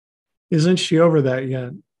Isn't she over that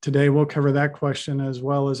yet? Today, we'll cover that question as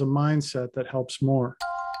well as a mindset that helps more.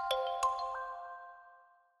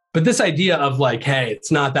 But this idea of like, hey,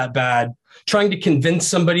 it's not that bad, trying to convince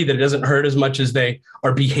somebody that it doesn't hurt as much as they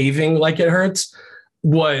are behaving like it hurts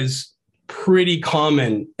was pretty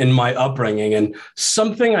common in my upbringing and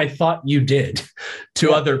something I thought you did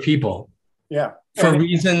to other people. Yeah. For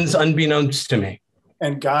reasons unbeknownst to me.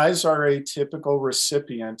 And guys are a typical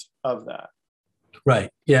recipient of that.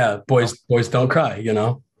 Right. Yeah. Boys don't cry, you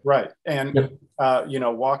know? Right. And, yep.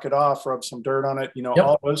 Walk it off, rub some dirt on it, yep.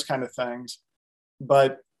 All those kind of things.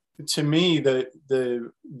 But to me,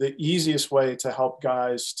 the easiest way to help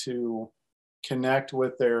guys to connect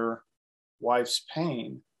with their wife's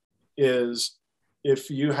pain is if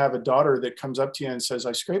you have a daughter that comes up to you and says,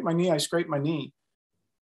 I scraped my knee.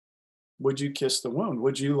 Would you kiss the wound?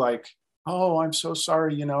 Would you like, oh, I'm so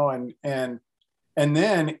sorry, and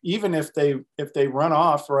then even if they run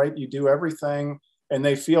off, right, you do everything and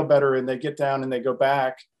they feel better and they get down and they go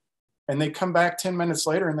back and they come back 10 minutes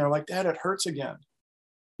later and they're like, Dad, it hurts again.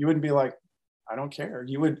 You wouldn't be like, I don't care.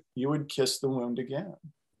 You would kiss the wound again.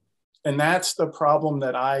 And that's the problem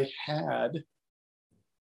that I have.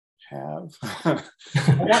 I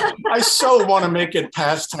so want to make it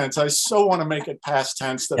past tense.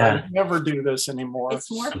 That I never do this anymore. It's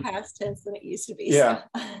more past tense than it used to be. Yeah.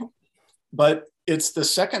 So. But it's the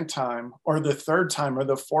second time or the third time or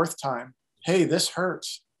the fourth time. Hey, this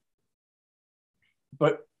hurts.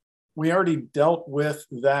 But we already dealt with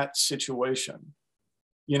that situation.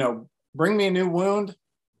 Bring me a new wound.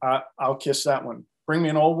 I'll kiss that one. Bring me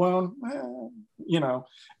an old wound.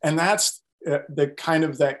 And that's the kind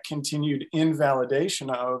of that continued invalidation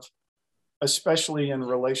of, especially in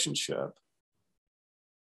relationship.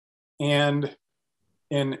 And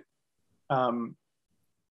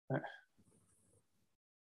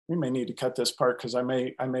we may need to cut this part because I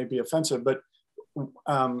may be offensive, but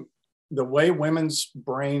the way women's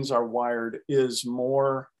brains are wired is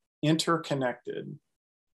more interconnected.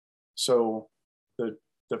 So the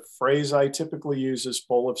phrase I typically use is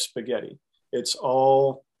bowl of spaghetti.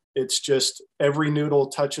 It's just every noodle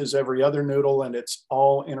touches every other noodle and it's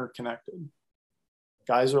all interconnected.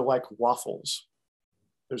 Guys are like waffles.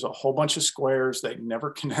 There's a whole bunch of squares, they never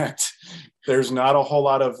connect. There's not a whole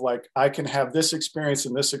lot of like, I can have this experience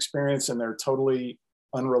and they're totally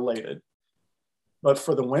unrelated. But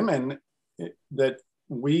for the women that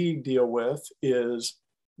we deal with is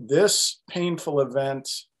this painful event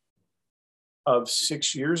of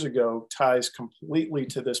 6 years ago ties completely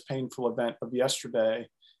to this painful event of yesterday.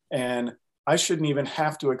 And I shouldn't even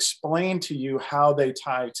have to explain to you how they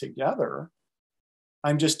tie together.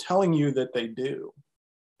 I'm just telling you that they do.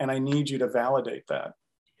 And I need you to validate that.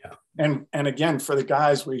 Yeah. And again, for the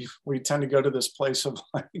guys, we tend to go to this place of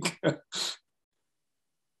like,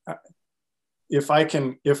 if I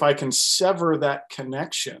can sever that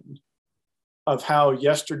connection of how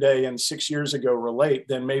yesterday and 6 years ago relate,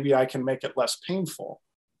 then maybe I can make it less painful.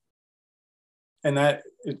 And that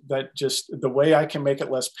just the way I can make it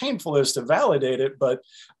less painful is to validate it. But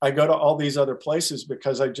I go to all these other places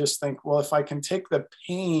because I just think, well, if I can take the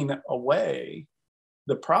pain away,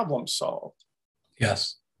 the problem's solved.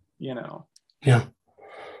 Yes. Yeah. A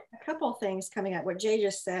couple of things coming up. What Jay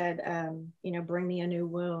just said, bring me a new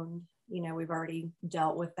wound. We've already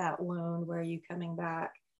dealt with that wound. Where are you coming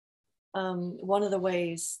back? One of the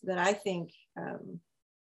ways that I think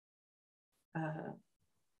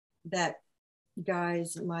that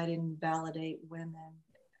guys might invalidate women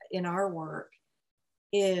in our work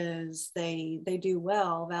is they do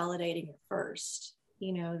well validating it first.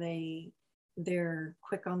 They're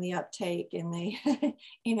quick on the uptake and they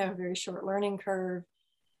very short learning curve,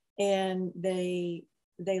 and they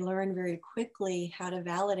learn very quickly how to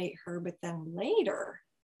validate her. But then later,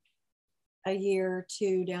 a year or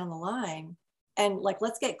two down the line, and like,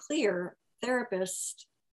 let's get clear, therapists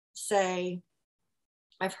say,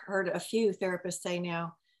 I've heard a few therapists say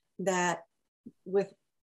now that with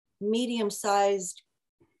medium-sized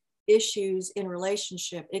issues in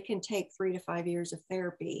relationship, it can take 3 to 5 years of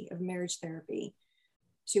therapy, of marriage therapy,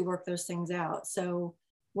 to work those things out. So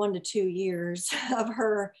 1 to 2 years of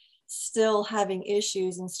her still having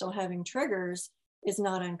issues and still having triggers is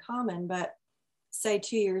not uncommon. But say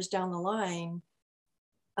 2 years down the line,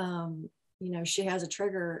 she has a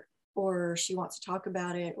trigger, or she wants to talk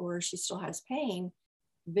about it, or she still has pain.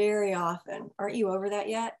 Very often, aren't you over that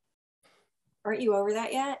yet?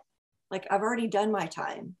 Like, I've already done my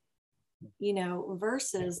time,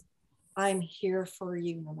 versus I'm here for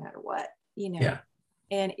you no matter what, Yeah.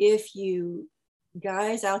 And if you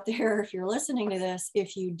guys out there, if you're listening to this,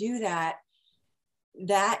 if you do that,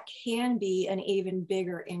 that can be an even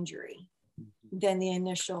bigger injury than the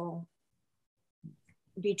initial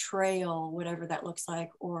betrayal, whatever that looks like,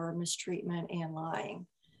 or mistreatment and lying.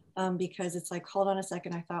 Because it's like, hold on a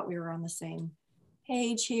second, I thought we were on the same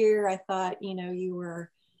page here. I thought, you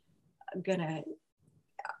were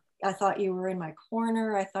I thought you were in my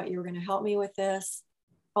corner. I thought you were going to help me with this,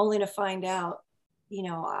 only to find out,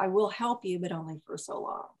 I will help you, but only for so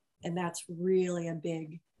long. And that's really a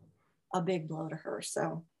big blow to her.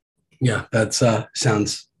 So yeah, that's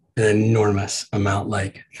sounds an enormous amount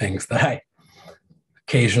like things that I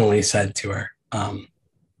occasionally said to her.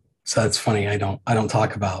 So that's funny. I don't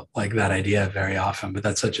talk about like that idea very often, but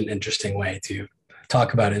that's such an interesting way to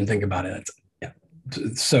talk about it and think about it.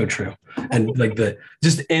 It's so true. And like the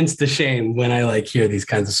just insta shame when I like hear these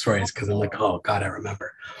kinds of stories, because I'm like, oh God, I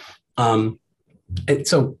remember. And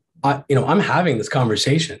so I'm having this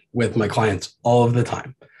conversation with my clients all of the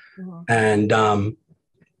time. Mm-hmm. And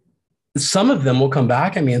some of them will come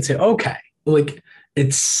back at me and say, okay, like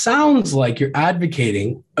it sounds like you're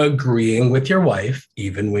advocating agreeing with your wife,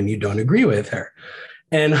 even when you don't agree with her.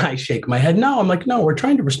 And I shake my head. No, I'm like, no, we're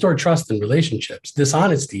trying to restore trust in relationships.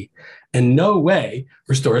 Dishonesty in no way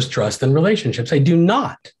restores trust in relationships. I do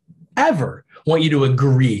not ever want you to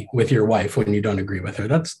agree with your wife when you don't agree with her.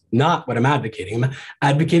 That's not what I'm advocating. I'm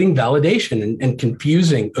advocating validation, and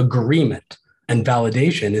confusing agreement and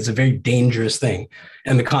validation is a very dangerous thing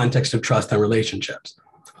in the context of trust and relationships.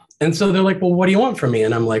 And so they're like, well, what do you want from me?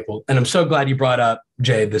 And I'm like, well, and I'm so glad you brought up,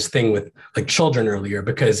 Jay, this thing with like children earlier,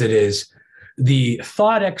 because it is the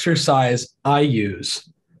thought exercise I use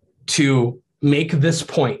to make this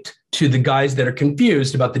point to the guys that are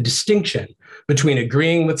confused about the distinction between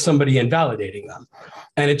agreeing with somebody and validating them.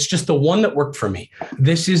 And it's just the one that worked for me.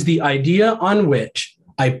 This is the idea on which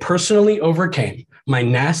I personally overcame my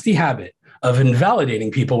nasty habit of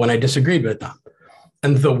invalidating people when I disagreed with them.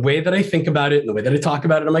 And the way that I think about it and the way that I talk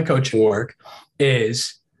about it in my coaching work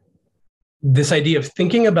is this idea of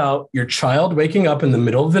thinking about your child waking up in the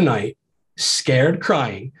middle of the night, scared,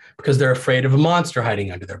 crying because they're afraid of a monster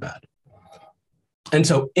hiding under their bed. And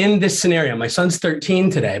so in this scenario, my son's 13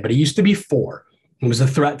 today, but he used to be 4. It was a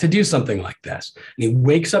threat to do something like this. And he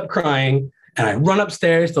wakes up crying, and I run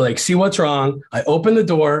upstairs to like see what's wrong. I open the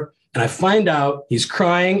door and I find out he's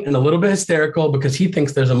crying and a little bit hysterical because he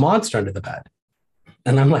thinks there's a monster under the bed.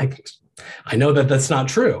 And I'm like, I know that that's not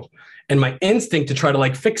true. And my instinct to try to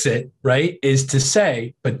like fix it, right, is to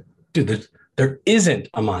say, but dude, there isn't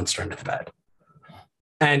a monster under the bed.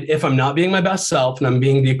 And if I'm not being my best self and I'm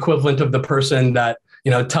being the equivalent of the person that,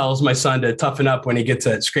 tells my son to toughen up when he gets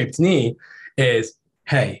a scraped knee, is,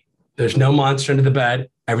 hey, there's no monster under the bed.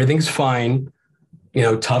 Everything's fine.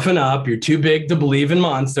 Toughen up. You're too big to believe in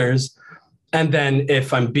monsters. And then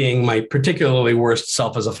if I'm being my particularly worst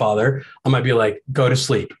self as a father, I might be like, go to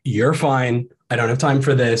sleep. You're fine. I don't have time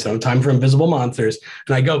for this. I don't have time for invisible monsters.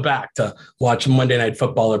 And I go back to watch Monday Night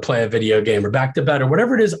Football or play a video game or back to bed or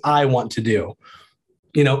whatever it is I want to do,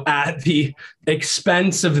 at the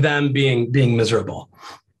expense of them being miserable.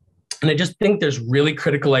 And I just think there's really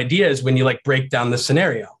critical ideas when you like break down the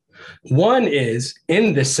scenario. One is,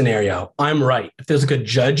 in this scenario, I'm right. If there's like a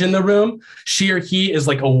judge in the room, she or he is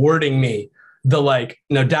like awarding me the like,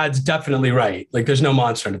 no, dad's definitely right. Like there's no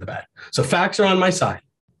monster under the bed. So facts are on my side.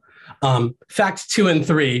 Facts 2 and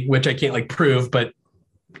 3, which I can't like prove, but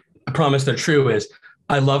I promise they're true, is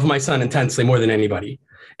I love my son intensely more than anybody.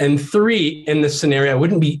 And 3, in this scenario, I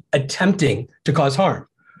wouldn't be attempting to cause harm.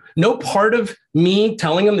 No part of me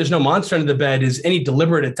telling him there's no monster under the bed is any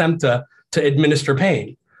deliberate attempt to administer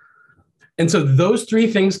pain. And so those 3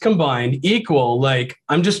 things combined equal, like,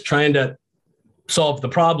 I'm just trying to solve the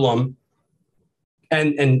problem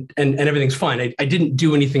and everything's fine. I didn't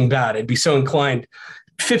do anything bad. I'd be so inclined.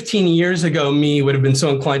 15 years ago, me would have been so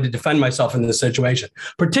inclined to defend myself in this situation,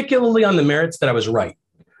 particularly on the merits that I was right,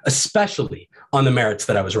 especially on the merits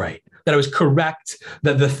that I was right, that I was correct,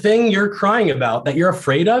 that the thing you're crying about, that you're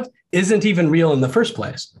afraid of, isn't even real in the first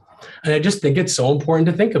place. And I just think it's so important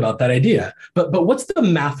to think about that idea. But what's the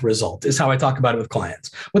math result is how I talk about it with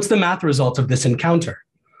clients. What's the math result of this encounter?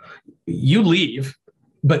 You leave,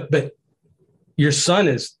 but your son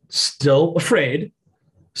is still afraid,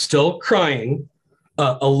 still crying,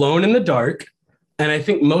 alone in the dark. And I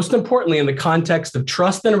think most importantly, in the context of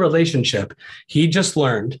trust in a relationship, he just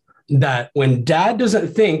learned that when dad doesn't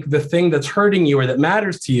think the thing that's hurting you or that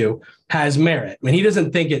matters to you has merit, when he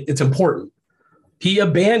doesn't think it's important, he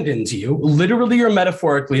abandons you, literally or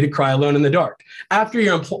metaphorically, to cry alone in the dark after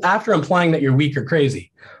implying that you're weak or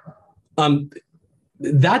crazy.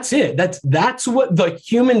 That's it. That's what the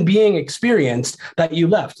human being experienced that you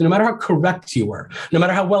left, no matter how correct you were, no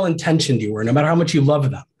matter how well-intentioned you were, no matter how much you love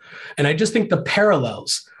them. And I just think the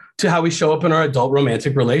parallels to how we show up in our adult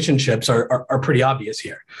romantic relationships are pretty obvious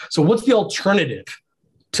here. So what's the alternative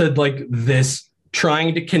to like this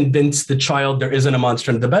trying to convince the child there isn't a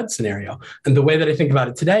monster under the bed scenario? And the way that I think about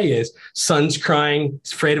it today is son's crying,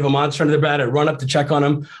 he's afraid of a monster under the bed. I run up to check on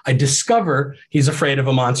him. I discover he's afraid of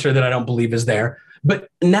a monster that I don't believe is there. But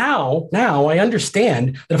now I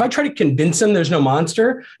understand that if I try to convince him there's no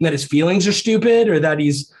monster and that his feelings are stupid or that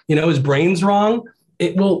he's, his brain's wrong,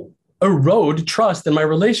 it will erode trust in my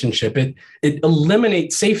relationship. It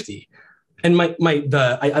eliminates safety. And I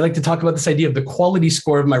like to talk about this idea of the quality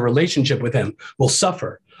score of my relationship with him will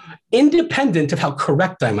suffer, independent of how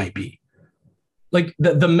correct I might be. Like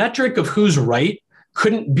the metric of who's right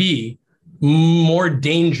couldn't be more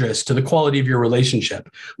dangerous to the quality of your relationship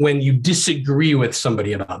when you disagree with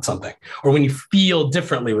somebody about something or when you feel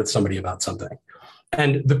differently with somebody about something.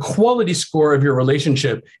 And the quality score of your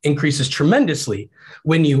relationship increases tremendously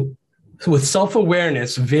when you, with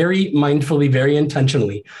self-awareness, very mindfully, very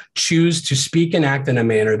intentionally, choose to speak and act in a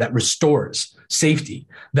manner that restores safety,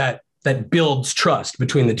 that builds trust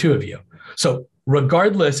between the two of you. So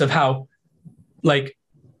regardless of how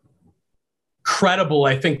credible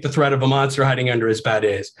I think the threat of a monster hiding under his bed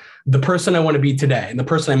is, the person I want to be today and the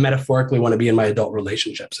person I metaphorically want to be in my adult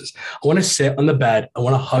relationships is I want to sit on the bed. I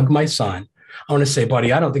want to hug my son. I want to say,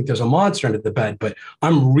 buddy, I don't think there's a monster under the bed, but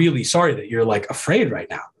I'm really sorry that you're afraid right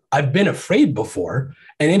now. I've been afraid before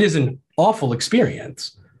and it is an awful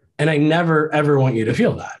experience. And I never, ever want you to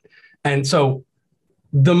feel that. And so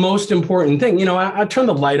the most important thing, I turn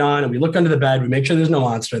the light on and we look under the bed, we make sure there's no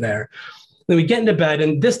monster there. Then we get into bed,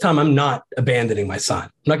 and this time I'm not abandoning my son.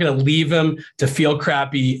 I'm not going to leave him to feel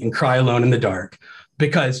crappy and cry alone in the dark,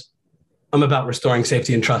 because I'm about restoring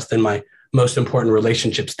safety and trust in my most important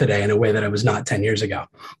relationships today in a way that I was not 10 years ago.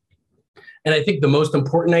 And I think the most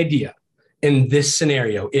important idea in this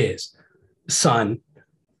scenario is, son,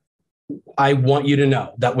 I want you to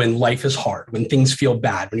know that when life is hard, when things feel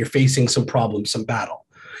bad, when you're facing some problem, some battle,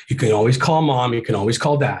 you can always call mom, you can always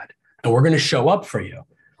call dad, and we're going to show up for you.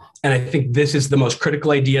 And I think this is the most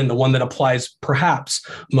critical idea and the one that applies perhaps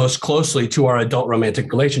most closely to our adult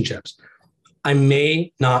romantic relationships. I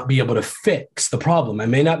may not be able to fix the problem. I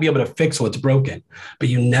may not be able to fix what's broken, but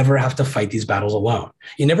you never have to fight these battles alone.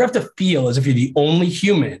 You never have to feel as if you're the only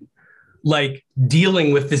human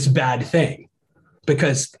dealing with this bad thing,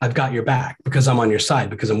 because I've got your back, because I'm on your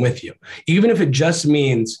side, because I'm with you. Even if it just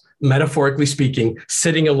means, metaphorically speaking,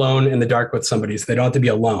 sitting alone in the dark with somebody so they don't have to be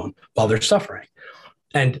alone while they're suffering.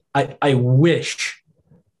 And I wish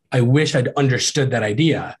I'd understood that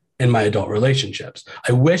idea in my adult relationships.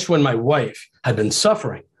 I wish when my wife had been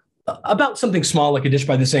suffering about something small like a dish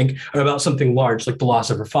by the sink or about something large like the loss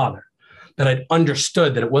of her father, that I'd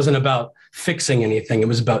understood that it wasn't about fixing anything. It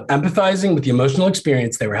was about empathizing with the emotional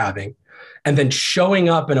experience they were having and then showing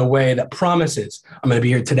up in a way that promises I'm going to be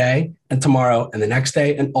here today and tomorrow and the next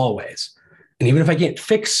day and always. And even if I can't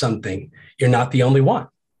fix something, you're not the only one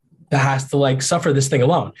that has to suffer this thing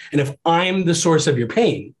alone. And if I'm the source of your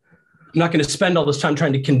pain, I'm not going to spend all this time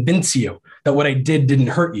trying to convince you that what I did didn't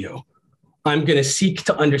hurt you. I'm going to seek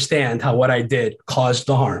to understand how what I did caused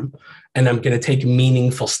the harm. And I'm going to take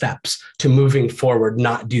meaningful steps to moving forward,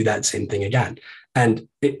 not do that same thing again. And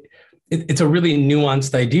it's a really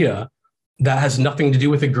nuanced idea that has nothing to do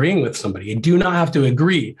with agreeing with somebody. I do not have to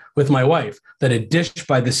agree with my wife that a dish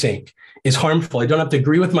by the sink is harmful. I don't have to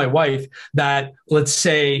agree with my wife that, let's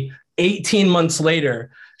say, 18 months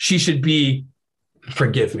later, she should be,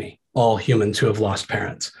 forgive me, all humans who have lost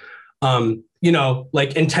parents,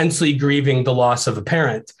 intensely grieving the loss of a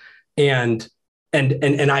parent. And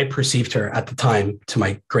I perceived her at the time, to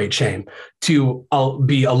my great shame, to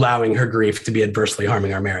be allowing her grief to be adversely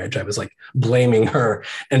harming our marriage. I was blaming her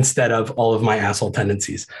instead of all of my asshole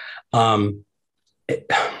tendencies.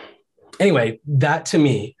 Anyway, that to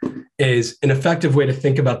me is an effective way to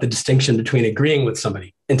think about the distinction between agreeing with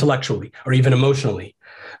somebody intellectually or even emotionally,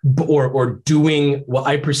 or doing what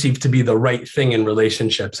I perceive to be the right thing in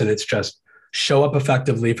relationships. And it's just show up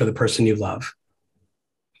effectively for the person you love.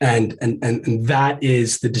 And that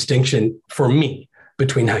is the distinction for me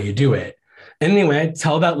between how you do it. Anyway, I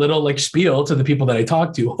tell that little spiel to the people that I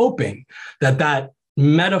talk to, hoping that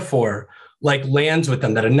metaphor lands with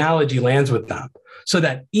them, that analogy lands with them, so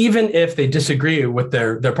that even if they disagree with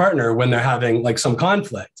their partner when they're having some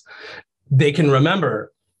conflict, they can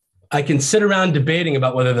remember, I can sit around debating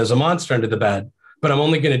about whether there's a monster under the bed, but I'm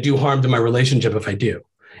only going to do harm to my relationship if I do.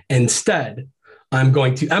 Instead, I'm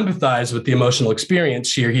going to empathize with the emotional experience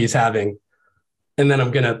she or he's having and then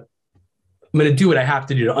I'm gonna do what I have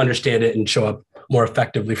to do to understand it and show up more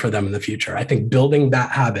effectively for them in the future. I think building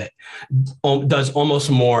that habit does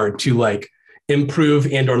almost more to like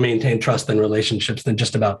improve and or maintain trust in relationships than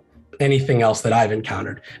just about anything else that I've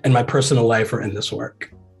encountered in my personal life or in this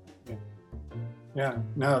work. Yeah,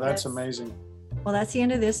 no, that's amazing. Well, that's the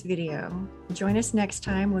end of this video. Join us next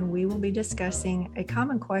time when we will be discussing a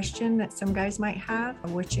common question that some guys might have,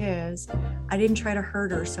 which is, I didn't try to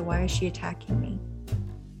hurt her, so why is she attacking me?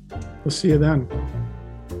 We'll see you then.